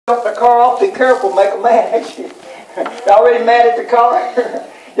Cut the car off, be careful, make them mad at you. They're already mad at the car.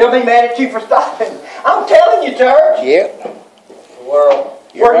 They'll be mad at you for stopping. I'm telling you, church. Yep. The world.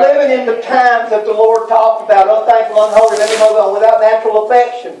 We're living in the times that the Lord talked about. Unthankful, unholy, let me move on. Without natural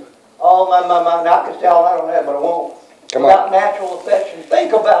affection. Oh, my. Now, I can tell I don't have, but I won't. Without natural affection.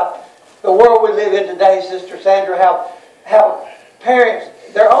 Think about the world we live in today, Sister Sandra, how parents,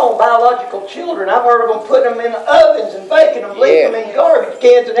 their own biological children, I've heard of them putting them in ovens and baking them, leaving them in garbage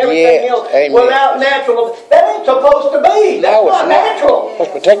cans and everything else. Amen. Without natural, that ain't supposed to be. That's not natural.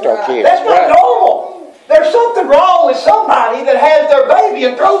 Let's protect our kids. That's not normal. There's something wrong with somebody that has their baby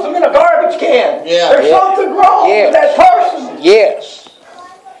and throws them in a garbage can. There's something wrong with that person. Yes.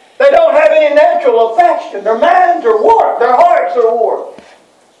 They don't have any natural affection. Their minds are warped. Their hearts are warped.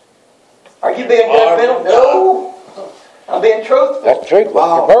 Are you being judgmental? No. I'm being truthful. That's truthful.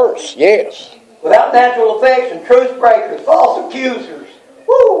 The verse, yes. Without natural affection, truth breakers, false accusers.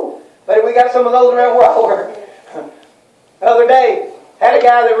 Woo! But we got some of those around where I work. The other day, had a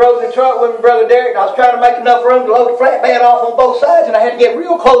guy that rode the truck with me, Brother Derek, and I was trying to make enough room to load the flatbed off on both sides, and I had to get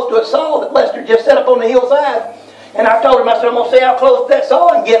real close to a saw that Lester just set up on the hillside. And I told him, I said, I'm going to see how close to that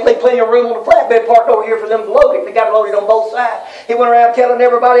saw and get plenty of room on the flatbed parked over here for them to load it. They got it loaded on both sides. He went around telling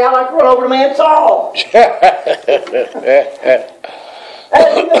everybody, I like to run over the man's saw. I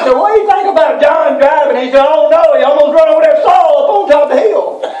said, what do you think about John driving? He said, oh no, he almost run over that saw up on top of the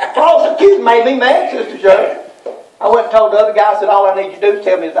hill. False accusing made me mad, Sister Shirley. I went and told the other guy, I said, all I need you to do is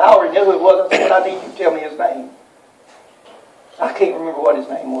tell me his name. I already knew who it was. I said, I need you to tell me his name. I can't remember what his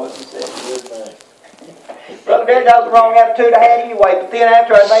name was, he said. Brother Derek, that was the wrong attitude I had anyway. But then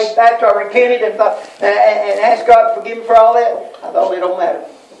after I repented and asked God to forgive me for all that, I thought it don't matter.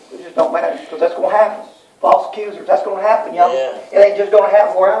 It just don't matter because that's going to happen. False accusers, that's going to happen, y'all. Yeah. It ain't just going to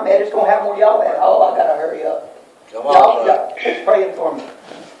happen where I'm at. It's going to happen where y'all at. Oh, I got to hurry up. Come on, y'all keep praying for me.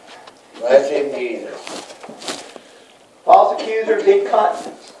 Bless him, Jesus. False accusers,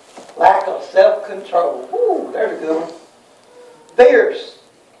 incontinence, lack of self-control. Woo, there's a good one. Fierce.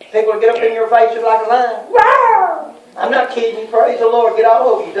 People will get up in your face just like a lion. Rawr! I'm not kidding you. Praise the Lord. Get all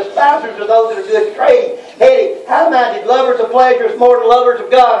over you. Despisers are those that are good trading. Heady, high-minded, lovers of pleasures more than lovers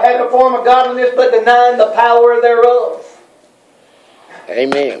of God, having a form of godliness but denying the power thereof.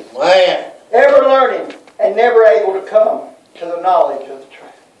 Amen. Man. Ever learning and never able to come to the knowledge of the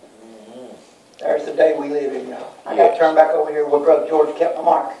truth. Mm-hmm. There's the day we live in, y'all. I got to turn back over here where Brother George kept my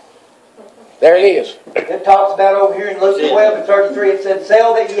mark. There it is. It talks about over here in Luke 12 and 33, it said,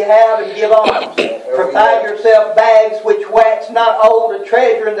 sell that ye have and give alms. Provide yourself bags which wax not old, a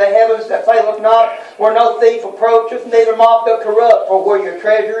treasure in the heavens that faileth not, where no thief approacheth, neither moth doth corrupt. For where your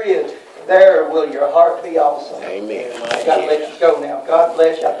treasure is, there will your heart be also. Amen. I got to let you go now. God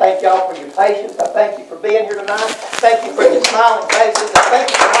bless you. I thank y'all for your patience. I thank you for being here tonight. Thank you for your smiling faces. I thank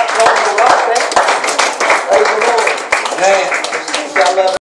you for